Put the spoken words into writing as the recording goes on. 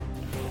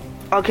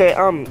Okay,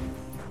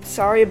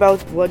 sorry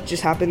about what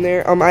just happened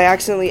there. I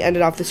accidentally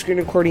ended off the screen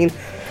recording.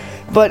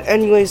 But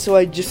anyway, so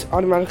I just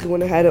automatically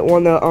went ahead and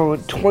won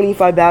the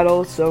 25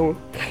 battle. So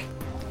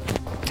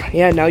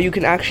yeah, now you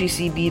can actually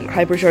see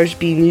Hypercharge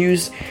being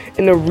used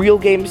in the real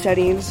game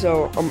setting.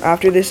 So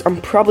after this, I'm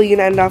probably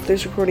gonna end off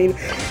this recording.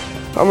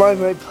 I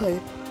might play.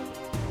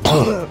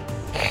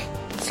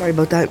 Sorry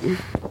about that.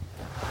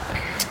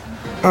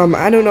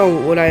 I don't know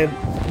what I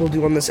will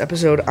do on this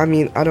episode. I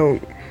mean, I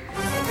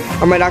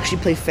might actually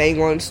play Fang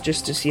once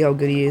just to see how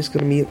good he is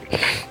gonna be.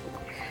 Let's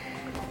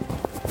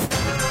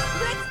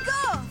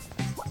go!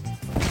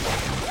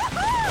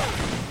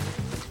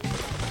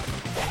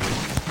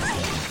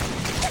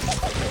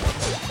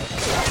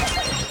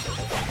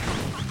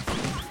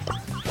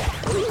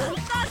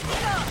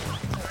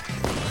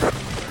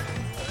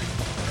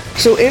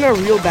 So in a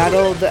real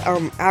battle, the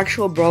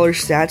actual brawler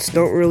stats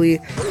don't really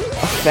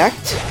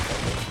affect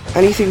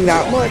anything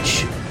that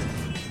much.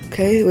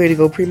 Okay, way to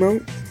go, Primo.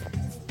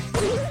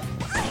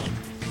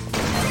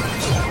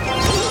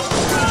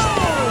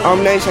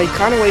 Nice, I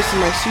kind of wasted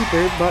my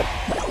super, but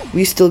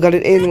we still got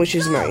it in, which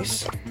is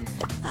nice.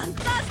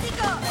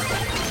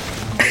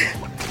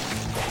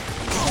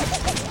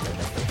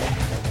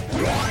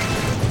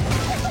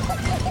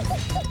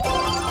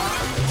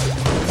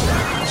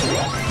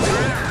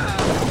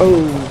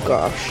 Oh,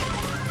 gosh.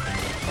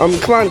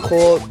 Come on,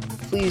 Cole.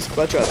 Please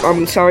clutch up.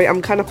 I'm sorry,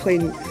 I'm kind of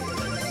playing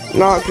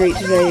not great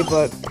today,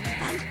 but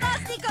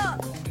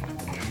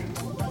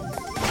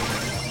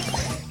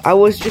I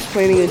was just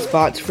playing against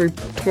bots for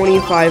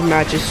 25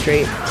 matches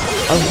straight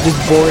of just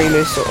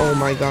boringness, so oh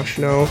my gosh,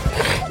 no.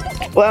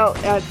 Well,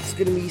 that's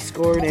gonna be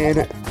scored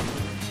in.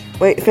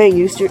 Wait, Fang,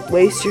 waste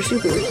your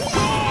super.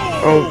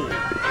 Oh.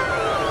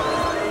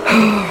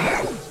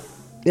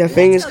 Yeah,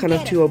 Fang is kind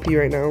of too OP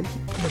right now.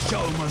 The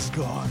show must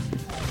go on.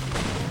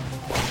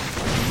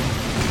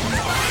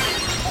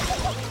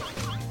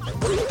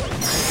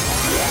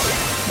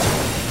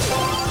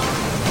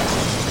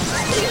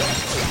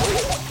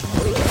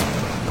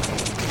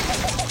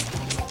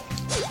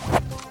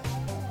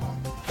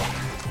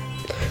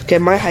 Okay,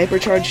 my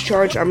Hypercharge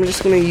charge, I'm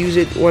just gonna use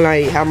it when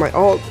I have my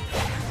ult.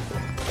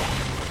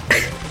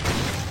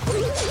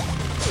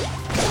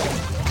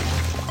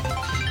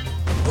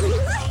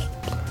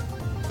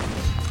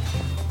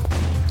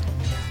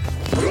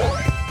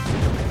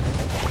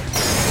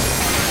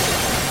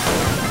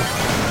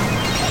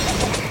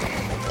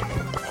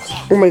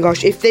 Oh my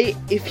gosh, if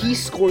he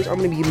scores, I'm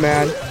gonna be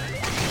mad.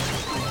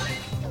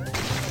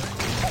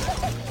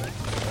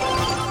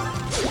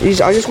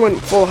 I just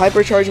went full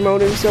Hypercharge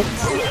mode and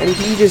stuff, and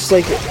he just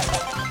like,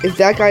 if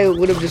that guy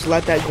would have just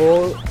let that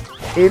goal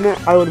in,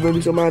 I would have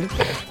been so mad.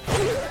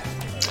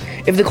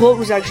 If the Colt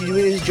was actually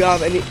doing his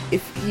job, and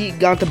if he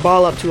got the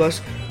ball up to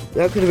us,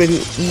 that could have been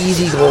an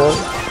easy goal.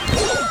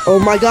 Oh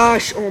my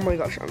gosh,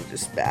 I'm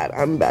just bad.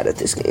 I'm bad at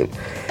this game.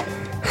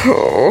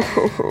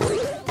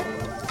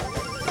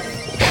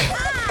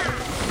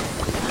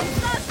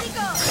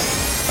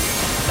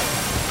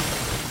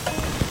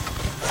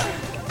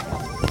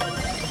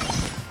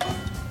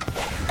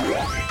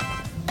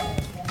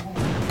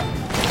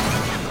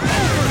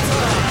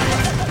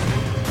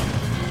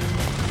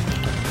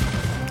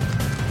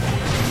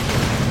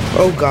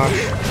 Oh gosh.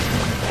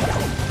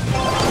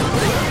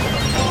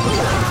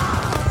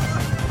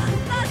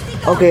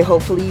 Okay,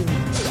 hopefully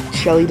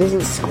Shelly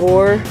doesn't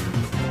score.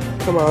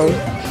 Come on.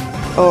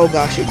 Oh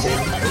gosh, it's in.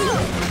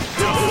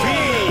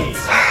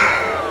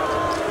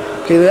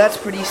 Okay, well, that's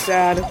pretty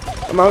sad.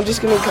 I'm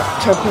just gonna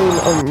try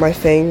playing my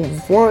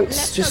Fang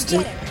once just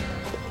to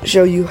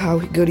show you how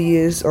good he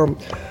is.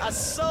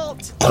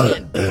 Assault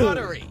and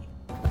buttery.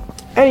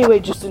 Anyway,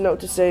 just a note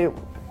to say,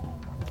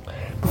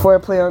 before I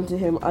play on to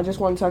him, I just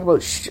want to talk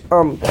about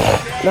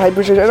the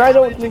Hypercharge, and I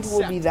don't think it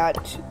will be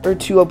that or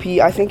too OP.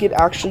 I think it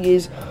actually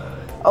is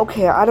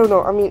okay. I don't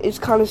know. I mean, it's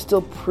kind of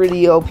still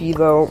pretty OP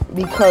though,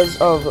 because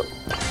of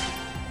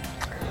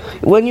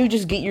when you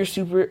just get your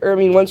super. Or, I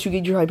mean, once you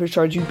get your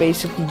Hypercharge, you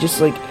basically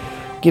just like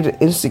get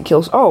instant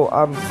kills. Oh,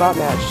 bot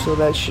match, so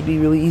that should be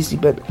really easy.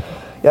 But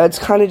yeah, it's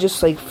kind of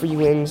just like free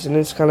wins, and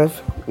it's kind of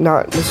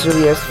not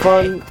necessarily as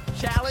fun.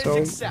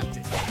 Challenge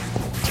accepted.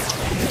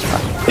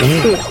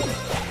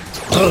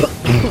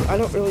 I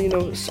don't really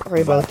know.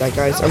 Sorry about that,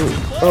 guys. I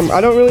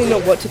don't really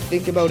know what to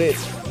think about it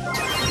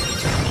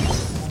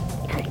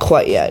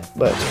quite yet,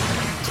 but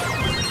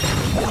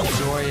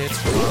Enjoy it.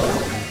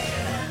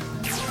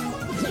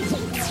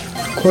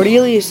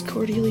 Cornelius.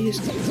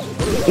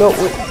 No,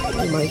 wait.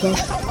 Oh my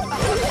gosh.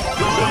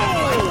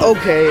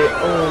 Okay.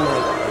 Oh my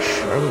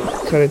gosh.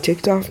 I'm kind of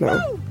ticked off now.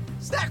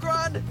 Stack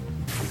run.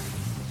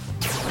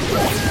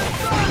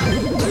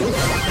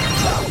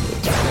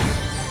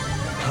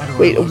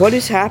 Wait, what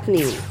is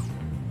happening?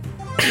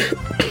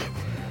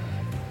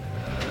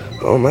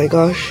 Oh my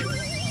gosh.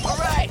 All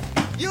right,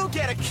 you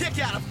get a kick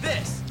out of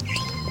this.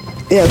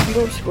 Yeah, if you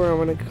don't score, I'm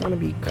gonna kind of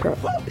be That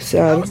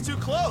sad. was too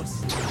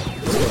close.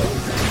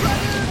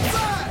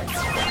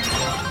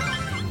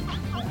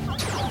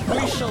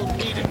 We shall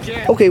meet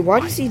again. Okay, why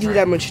does he do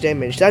that much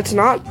damage? That's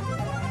not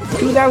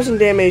 2,000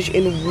 damage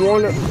in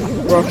one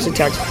Rock's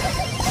attack.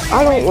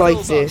 I don't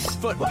like this.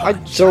 I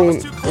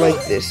don't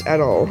like this at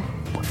all.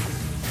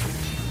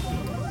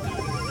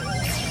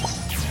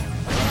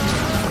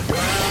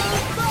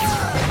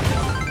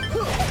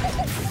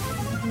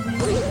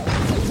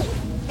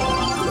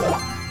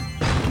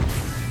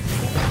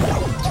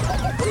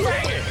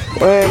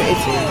 And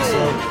it's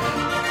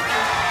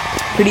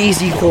pretty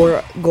easy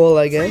goal,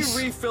 I guess.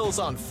 Refills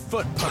on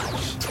foot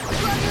punch.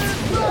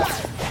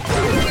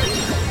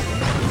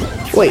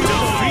 Wait,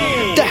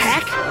 the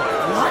heck?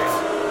 What?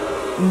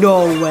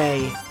 No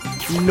way.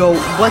 No,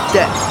 what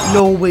the?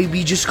 No way,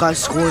 we just got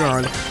scored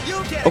on.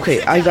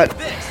 Okay, I'm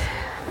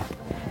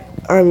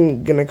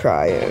gonna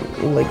cry,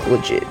 like,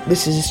 legit.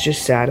 This is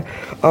just sad.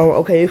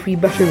 Okay, if we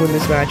better win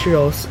this match, or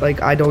else,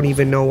 like, I don't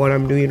even know what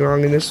I'm doing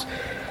wrong in this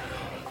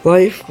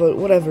life, but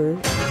whatever.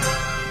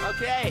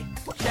 Okay,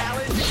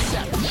 challenge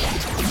accepted.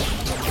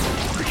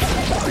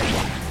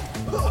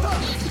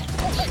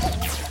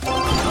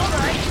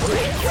 Alright,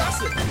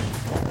 impressive.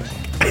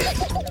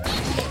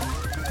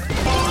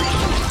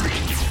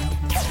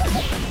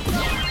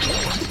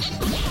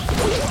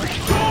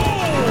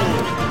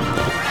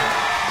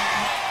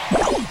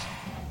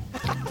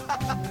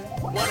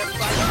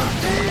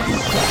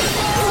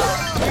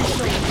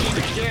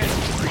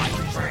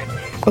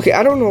 Okay,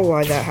 I don't know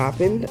why that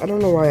happened. I don't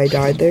know why I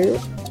died there.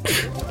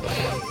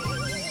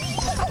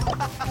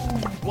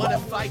 Wanna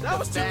fight? That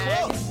was too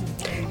close.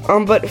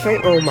 But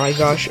oh my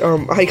gosh,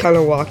 I kind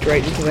of walked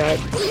right into that.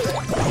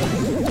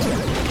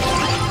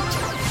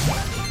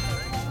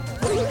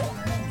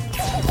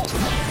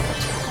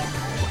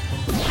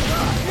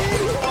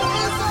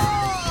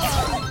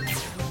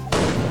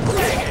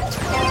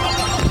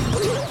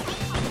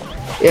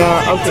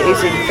 Yeah, okay,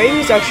 so Fame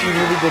is actually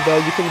really good though.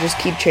 You can just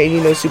keep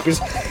changing those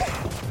supers.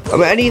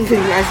 Anything,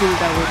 I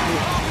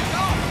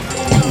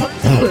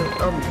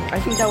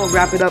think that will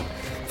wrap it up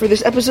for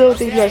this episode.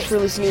 Thank you guys for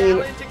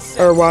listening,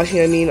 or watching,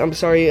 I mean. I'm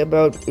sorry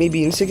about me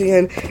being sick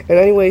again. And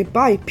anyway,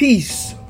 bye, peace.